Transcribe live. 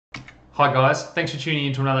Hi guys, thanks for tuning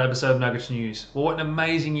in to another episode of Nuggets News. Well, what an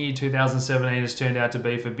amazing year 2017 has turned out to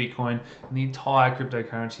be for Bitcoin and the entire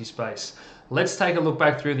cryptocurrency space. Let's take a look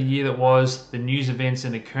back through the year that was, the news events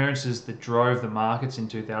and occurrences that drove the markets in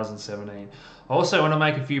 2017. I also want to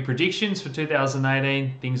make a few predictions for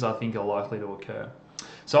 2018, things I think are likely to occur.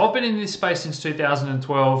 So I've been in this space since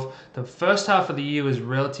 2012. The first half of the year was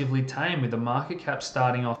relatively tame with the market cap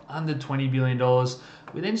starting off under $20 billion.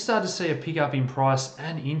 We then started to see a pickup in price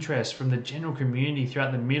and interest from the general community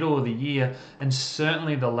throughout the middle of the year and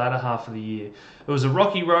certainly the latter half of the year. It was a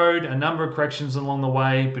rocky road, a number of corrections along the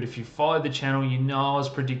way, but if you followed the channel, you know I was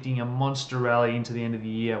predicting a monster rally into the end of the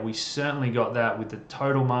year. We certainly got that with the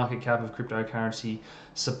total market cap of cryptocurrency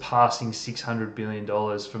surpassing $600 billion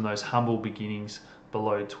from those humble beginnings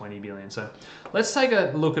below 20 billion. So let's take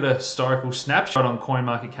a look at a historical snapshot on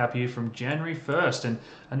CoinMarketCap here from January 1st, and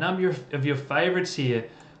a number of your favorites here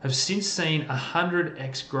have since seen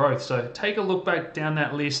 100x growth. So take a look back down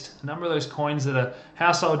that list. A number of those coins that are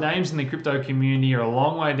household names in the crypto community are a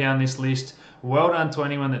long way down this list. Well done to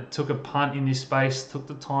anyone that took a punt in this space, took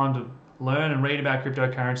the time to learn and read about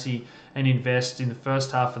cryptocurrency and invest in the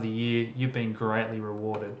first half of the year. You've been greatly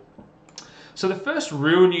rewarded. So the first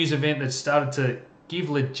real news event that started to give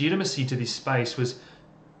legitimacy to this space was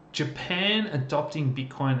Japan adopting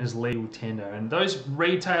Bitcoin as legal tender. And those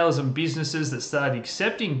retailers and businesses that started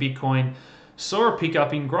accepting Bitcoin saw a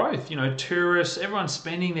pickup in growth. You know, tourists, everyone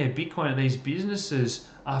spending their Bitcoin at these businesses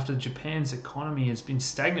after Japan's economy has been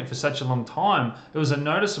stagnant for such a long time. It was a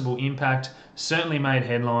noticeable impact, certainly made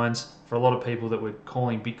headlines for a lot of people that were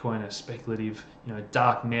calling Bitcoin a speculative,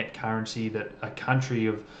 dark net currency that a country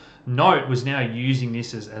of note was now using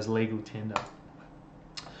this as legal tender.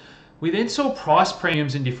 We then saw price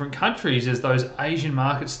premiums in different countries as those Asian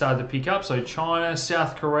markets started to pick up. So China,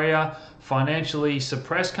 South Korea, financially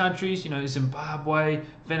suppressed countries, Zimbabwe,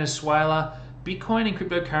 Venezuela. Bitcoin and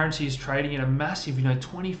cryptocurrency is trading at a massive,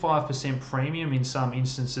 25% premium in some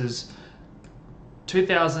instances.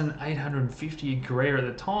 2,850 a Korea at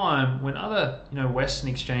the time, when other, Western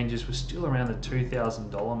exchanges were still around the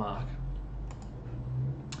 $2,000 mark.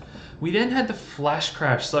 We then had the flash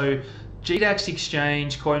crash. So GDAX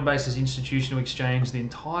exchange, Coinbase's institutional exchange, the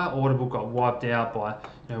entire order book got wiped out by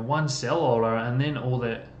one sell order, and then all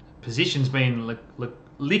the positions being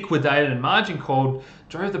liquidated and margin called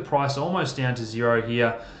drove the price almost down to zero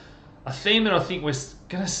here. A theme that I think we're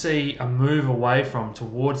going to see a move away from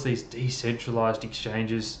towards these decentralized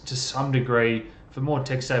exchanges to some degree for more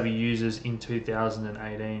tech-savvy users in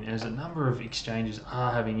 2018, as a number of exchanges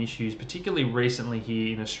are having issues, particularly recently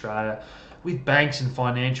here in Australia, with banks and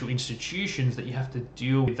financial institutions that you have to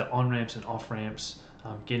deal with the on-ramps and off-ramps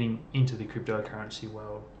getting into the cryptocurrency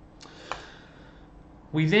world.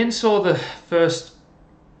 We then saw the first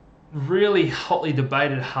really hotly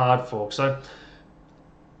debated hard fork. So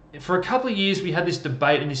for a couple of years we had this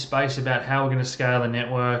debate in this space about how we're going to scale the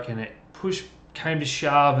network, and it came to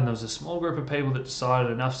shove, and there was a small group of people that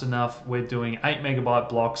decided enough's enough, we're doing 8 megabyte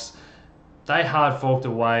blocks. They hard forked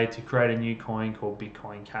away to create a new coin called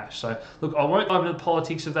Bitcoin Cash. So look, I won't dive into the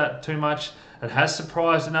politics of that too much. It has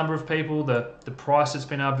surprised a number of people, the price it's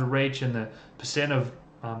been able to reach and the percent of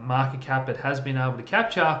market cap it has been able to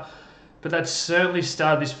capture. But that certainly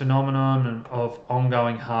started this phenomenon of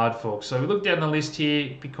ongoing hard forks. So we look down the list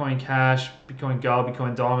here: Bitcoin Cash, Bitcoin Gold,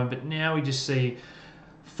 Bitcoin Diamond, but now we just see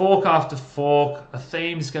fork after fork. A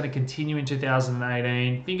theme is going to continue in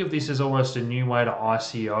 2018. Think of this as almost a new way to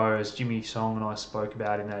ICO, as Jimmy Song and I spoke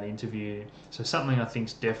about in that interview. So something I think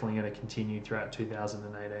is definitely going to continue throughout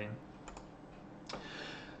 2018.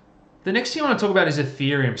 The next thing I want to talk about is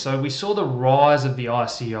Ethereum. So we saw the rise of the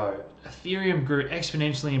ICO. Ethereum grew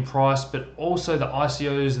exponentially in price, but also the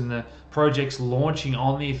ICOs and the projects launching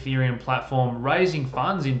on the Ethereum platform, raising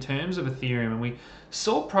funds in terms of Ethereum. And we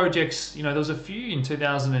saw projects, there was a few in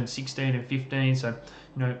 2016 and 15. So,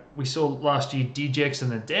 we saw last year DGX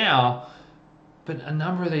and the DAO, but a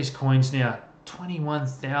number of these coins now,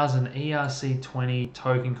 21,000 ERC20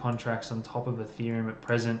 token contracts on top of Ethereum at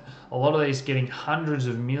present. A lot of these getting hundreds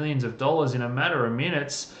of millions of dollars in a matter of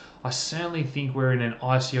minutes. I certainly think we're in an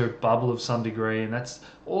ICO bubble of some degree, and that's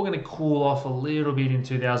all going to cool off a little bit in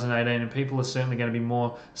 2018, and people are certainly going to be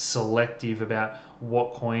more selective about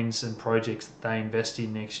what coins and projects that they invest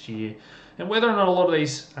in next year, and whether or not a lot of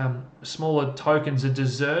these smaller tokens are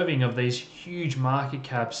deserving of these huge market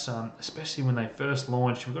caps, especially when they first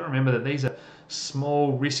launched. We've got to remember that these are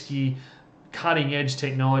small, risky, cutting-edge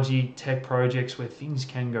technology tech projects where things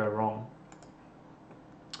can go wrong.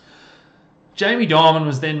 Jamie Dimon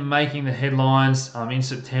was then making the headlines in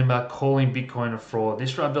September, calling Bitcoin a fraud.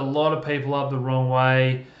 This rubbed a lot of people up the wrong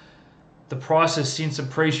way. The price has since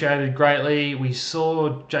appreciated greatly. We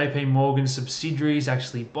saw JP Morgan's subsidiaries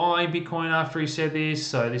actually buying Bitcoin after he said this.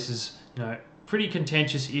 So this is, pretty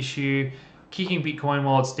contentious issue, kicking Bitcoin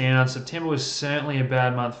while it's down. September was certainly a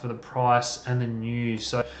bad month for the price and the news.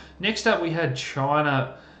 So next up, we had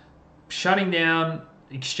China shutting down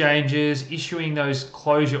exchanges, issuing those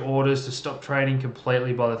closure orders to stop trading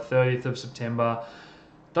completely by the 30th of September.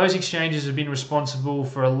 Those exchanges have been responsible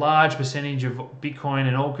for a large percentage of Bitcoin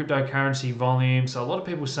and all cryptocurrency volume. So a lot of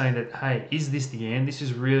people are saying that, hey, is this the end? This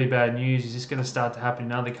is really bad news. Is this going to start to happen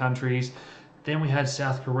in other countries? Then we had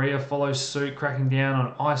South Korea follow suit, cracking down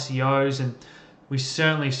on ICOs, and we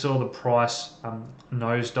certainly saw the price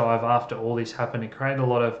nosedive after all this happened. It created a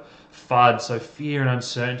lot of FUD, so fear and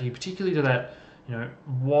uncertainty, particularly to that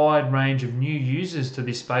wide range of new users to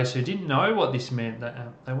this space who didn't know what this meant.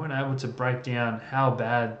 They weren't able to break down how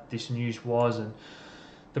bad this news was, and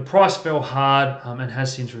the price fell hard and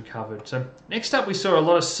has since recovered. So next up, we saw a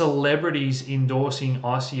lot of celebrities endorsing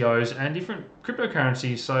ICOs and different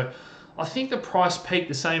cryptocurrencies. So I think the price peaked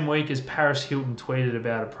the same week as Paris Hilton tweeted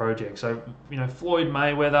about a project. So, Floyd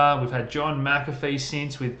Mayweather, we've had John McAfee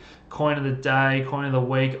since with coin of the day, coin of the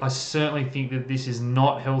week. I certainly think that this is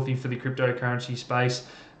not healthy for the cryptocurrency space.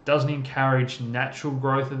 It doesn't encourage natural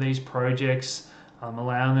growth of these projects,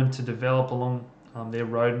 allowing them to develop along their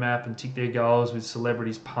roadmap and tick their goals with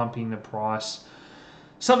celebrities pumping the price.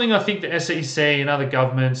 Something I think the SEC and other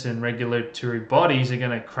governments and regulatory bodies are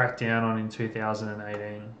going to crack down on in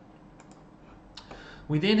 2018.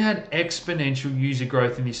 We then had exponential user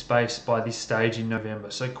growth in this space by this stage in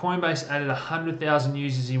November. So Coinbase added 100,000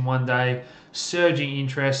 users in one day, surging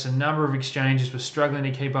interest. A number of exchanges were struggling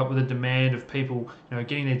to keep up with the demand of people,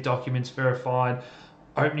 getting their documents verified,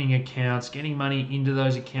 opening accounts, getting money into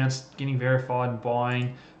those accounts, getting verified and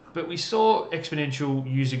buying. But we saw exponential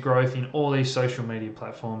user growth in all these social media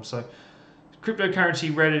platforms. So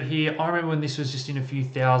cryptocurrency Reddit here, I remember when this was just in a few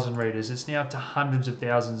thousand readers. It's now up to hundreds of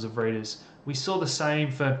thousands of readers. We saw the same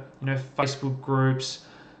for Facebook groups,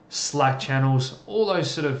 Slack channels, all those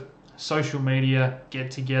sort of social media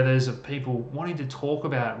get-togethers of people wanting to talk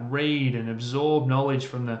about, read and absorb knowledge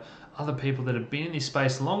from the other people that have been in this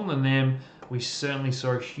space longer than them. We certainly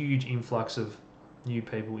saw a huge influx of new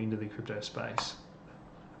people into the crypto space.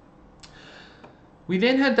 We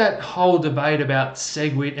then had that whole debate about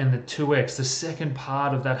SegWit and the 2x, the second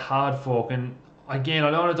part of that hard fork. And again,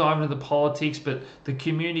 I don't want to dive into the politics, but the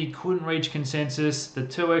community couldn't reach consensus. The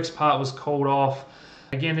 2x part was called off.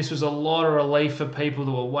 Again, this was a lot of relief for people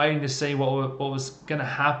that were waiting to see what was going to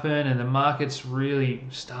happen, and the markets really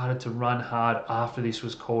started to run hard after this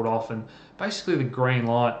was called off, and basically the green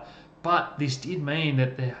light. But this did mean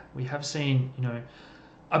that we have seen,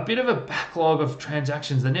 a bit of a backlog of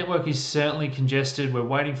transactions. The network is certainly congested. We're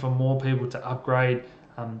waiting for more people to upgrade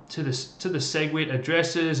to the SegWit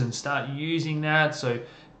addresses and start using that. So,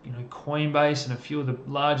 Coinbase and a few of the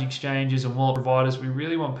large exchanges and wallet providers, we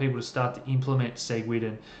really want people to start to implement SegWit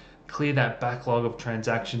and clear that backlog of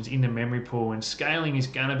transactions in the memory pool. And scaling is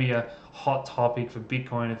going to be a hot topic for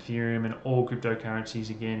Bitcoin, Ethereum, and all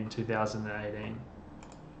cryptocurrencies again in 2018.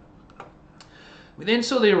 We then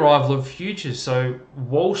saw the arrival of futures. So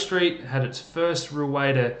Wall Street had its first real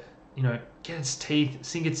way to,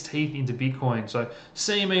 sink its teeth into Bitcoin. So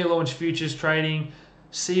CME launched futures trading,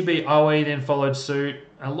 CBOE then followed suit.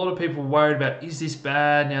 A lot of people were worried about, is this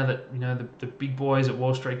bad now that the big boys at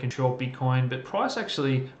Wall Street can short Bitcoin? But price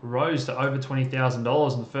actually rose to over $20,000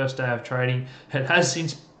 on the first day of trading. It has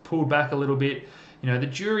since pulled back a little bit. The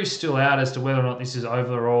jury's still out as to whether or not this is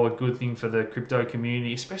overall a good thing for the crypto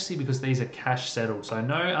community, especially because these are cash settled. So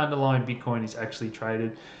no underlying Bitcoin is actually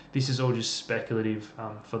traded. This is all just speculative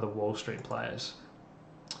for the Wall Street players.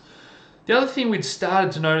 The other thing we'd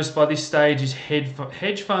started to notice by this stage is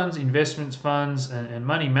hedge funds, investment funds, and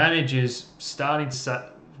money managers starting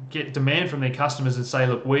to get demand from their customers and say,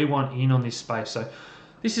 look, we want in on this space. So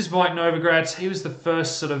this is Mike Novogratz. He was the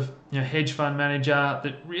first sort of hedge fund manager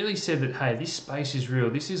that really said that, hey, this space is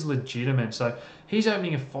real. This is legitimate. So he's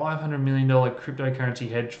opening a $500 million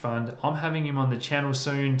cryptocurrency hedge fund. I'm having him on the channel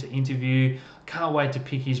soon to interview. Can't wait to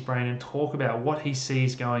pick his brain and talk about what he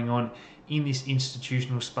sees going on in this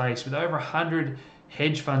institutional space, with over 100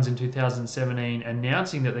 hedge funds in 2017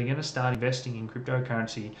 announcing that they're going to start investing in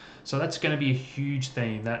cryptocurrency. So that's going to be a huge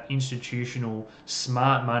theme, that institutional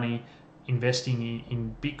smart money investing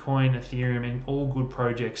in Bitcoin, Ethereum, and all good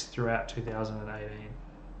projects throughout 2018.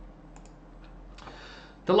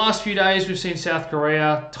 The last few days we've seen South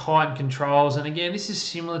Korea tighten controls, and again this is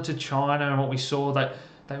similar to China and what we saw, that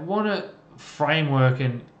they want a framework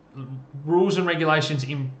and rules and regulations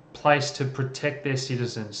in place to protect their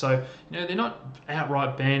citizens. So, they're not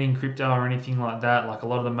outright banning crypto or anything like that, like a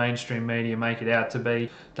lot of the mainstream media make it out to be.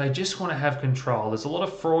 They just want to have control. There's a lot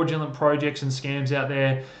of fraudulent projects and scams out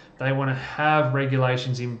there. They want to have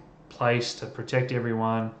regulations in place to protect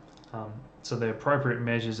everyone. So the appropriate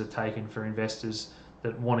measures are taken for investors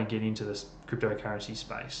that want to get into this cryptocurrency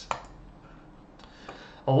space.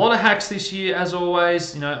 A lot of hacks this year, as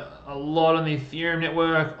always. A lot on the Ethereum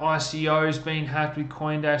network. ICO's been hacked with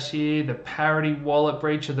CoinDash here. The Parity wallet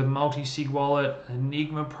breach of the multi-sig wallet.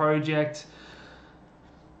 Enigma project.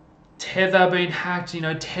 Tether been hacked.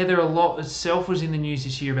 Tether a lot itself was in the news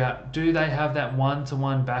this year about, do they have that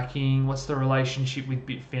one-to-one backing? What's the relationship with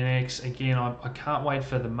Bitfinex? Again, I can't wait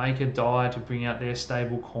for the Maker DAI to bring out their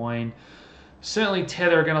stable coin. Certainly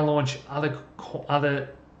Tether are going to launch other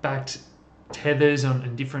backed tethers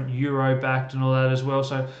and different euro backed and all that as well.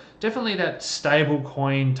 So definitely that stable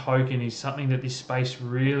coin token is something that this space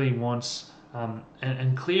really wants,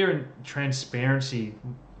 and clear and transparency,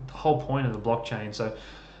 the whole point of the blockchain. So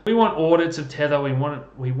we want audits of Tether. We want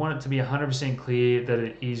it to be 100% clear that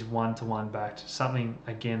it is one-to-one backed. Something,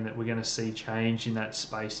 again, that we're going to see change in that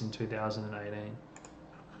space in 2018.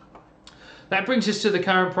 That brings us to the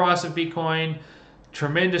current price of Bitcoin.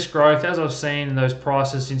 Tremendous growth, as I've seen in those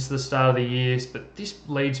prices since the start of the year, but this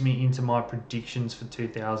leads me into my predictions for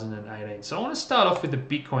 2018. So I want to start off with the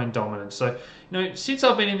Bitcoin dominance. So, since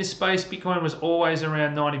I've been in this space, Bitcoin was always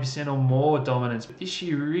around 90% or more dominance, but this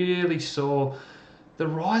year really saw the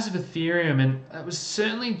rise of Ethereum, and that was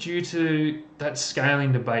certainly due to that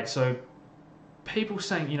scaling debate. So people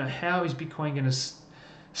saying, how is Bitcoin going to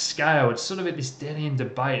scale? It's sort of at this dead-end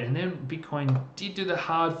debate, and then Bitcoin did do the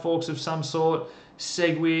hard forks of some sort.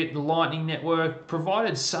 SegWit, the Lightning Network,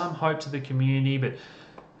 provided some hope to the community, but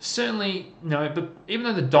certainly, but even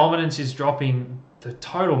though the dominance is dropping, the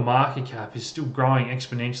total market cap is still growing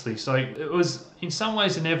exponentially. So it was in some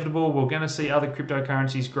ways inevitable. We're going to see other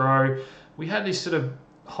cryptocurrencies grow. We had this sort of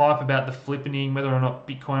hype about the flippening, whether or not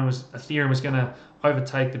Ethereum was going to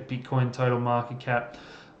overtake the Bitcoin total market cap.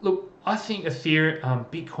 Look, I think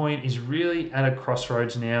Bitcoin is really at a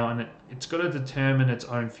crossroads now, and it's got to determine its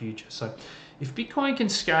own future. So if Bitcoin can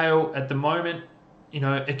scale at the moment,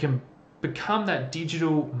 it can become that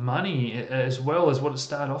digital money as well as what it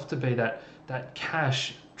started off to be, that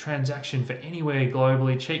cash transaction for anywhere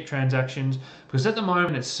globally, cheap transactions, because at the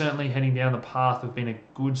moment it's certainly heading down the path of being a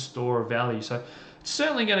good store of value. So it's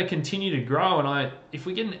certainly going to continue to grow, and if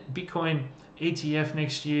we get a Bitcoin ETF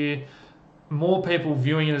next year, more people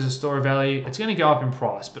viewing it as a store of value, it's going to go up in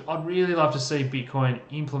price. But I'd really love to see Bitcoin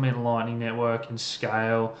implement Lightning Network and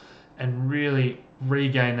scale and really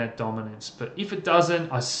regain that dominance. But if it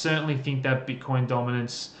doesn't, I certainly think that Bitcoin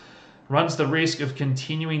dominance runs the risk of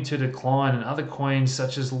continuing to decline, and other coins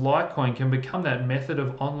such as Litecoin can become that method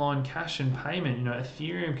of online cash and payment.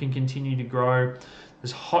 Ethereum can continue to grow.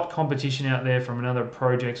 There's hot competition out there from other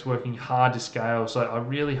projects working hard to scale. So I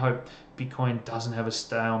really hope Bitcoin doesn't have a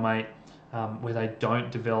stalemate where they don't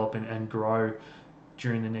develop and grow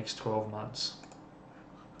during the next 12 months.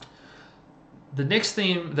 The next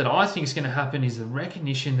thing that I think is going to happen is the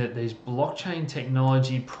recognition that these blockchain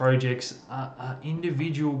technology projects are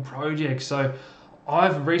individual projects. So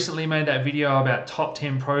I've recently made that video about top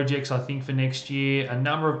 10 projects I think for next year, a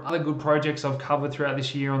number of other good projects I've covered throughout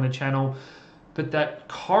this year on the channel. But that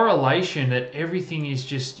correlation that everything is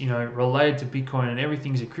just, related to Bitcoin and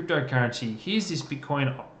everything's a cryptocurrency. Here's this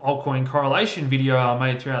Bitcoin altcoin correlation video I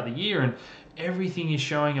made throughout the year, and everything is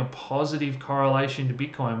showing a positive correlation to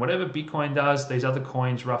Bitcoin. Whatever Bitcoin does, these other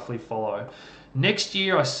coins roughly follow. Next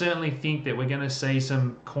year, I certainly think that we're going to see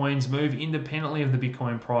some coins move independently of the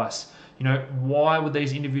Bitcoin price. Why would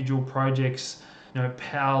these individual projects,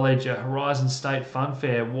 Power Ledger, Horizon State,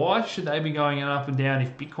 Funfair, why should they be going up and down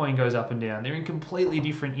if Bitcoin goes up and down? They're in completely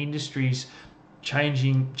different industries,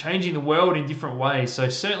 changing the world in different ways. So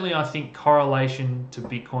certainly I think correlation to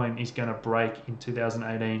Bitcoin is going to break in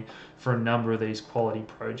 2018 for a number of these quality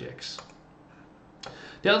projects.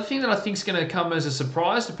 The other thing that I think is going to come as a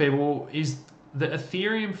surprise to people is the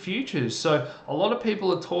Ethereum futures. So a lot of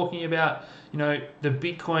people are talking about, the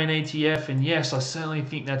Bitcoin ETF, and yes, I certainly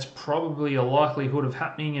think that's probably a likelihood of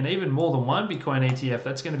happening, and even more than one Bitcoin ETF.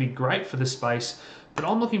 That's going to be great for the space, but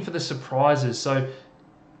I'm looking for the surprises. So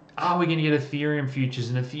are we going to get Ethereum futures,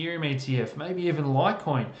 an Ethereum ETF, maybe even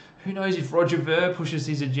Litecoin? Who knows if Roger Ver pushes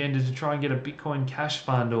his agenda to try and get a Bitcoin cash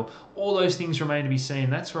fund, or all those things remain to be seen.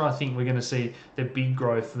 That's where I think we're going to see the big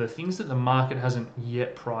growth, the things that the market hasn't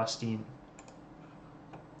yet priced in.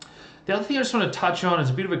 The other thing I just want to touch on is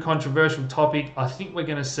a bit of a controversial topic. I think we're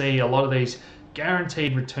going to see a lot of these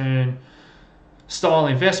guaranteed return style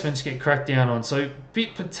investments get cracked down on. So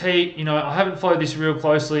bit petite, I haven't followed this real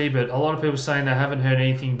closely, but a lot of people saying they haven't heard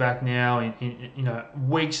anything back now in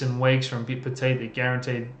weeks and weeks from bit petite that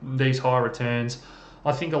guaranteed these high returns.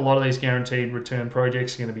 I think a lot of these guaranteed return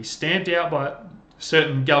projects are going to be stamped out by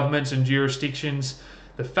certain governments and jurisdictions.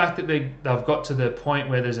 The fact that they've got to the point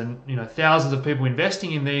where there's thousands of people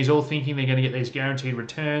investing in these, all thinking they're going to get these guaranteed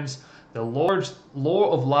returns. The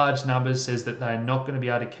law of large numbers says that they're not going to be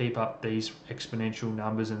able to keep up these exponential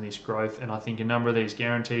numbers and this growth, and I think a number of these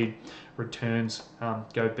guaranteed returns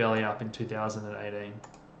go belly up in 2018.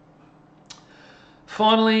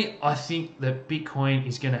 Finally, I think that Bitcoin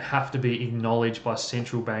is going to have to be acknowledged by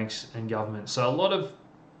central banks and governments. So a lot of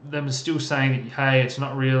them are still saying that, hey, it's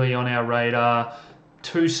not really on our radar,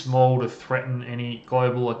 too small to threaten any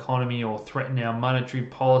global economy or threaten our monetary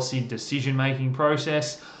policy decision-making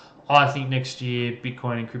process. I think next year,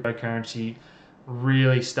 Bitcoin and cryptocurrency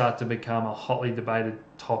really start to become a hotly debated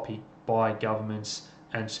topic by governments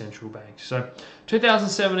and central banks. So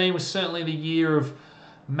 2017 was certainly the year of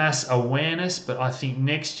mass awareness, but I think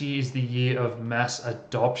next year is the year of mass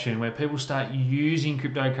adoption, where people start using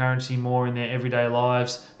cryptocurrency more in their everyday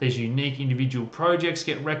lives. These unique individual projects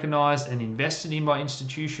get recognized and invested in by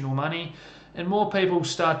institutional money, and more people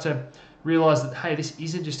start to realize that, hey, this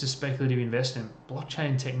isn't just a speculative investment.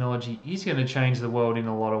 Blockchain technology is going to change the world in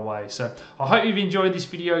a lot of ways. So I hope you've enjoyed this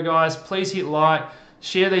video, guys. Please hit like,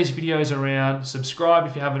 share these videos around, subscribe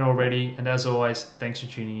if you haven't already, and as always, thanks for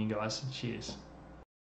tuning in, guys. Cheers.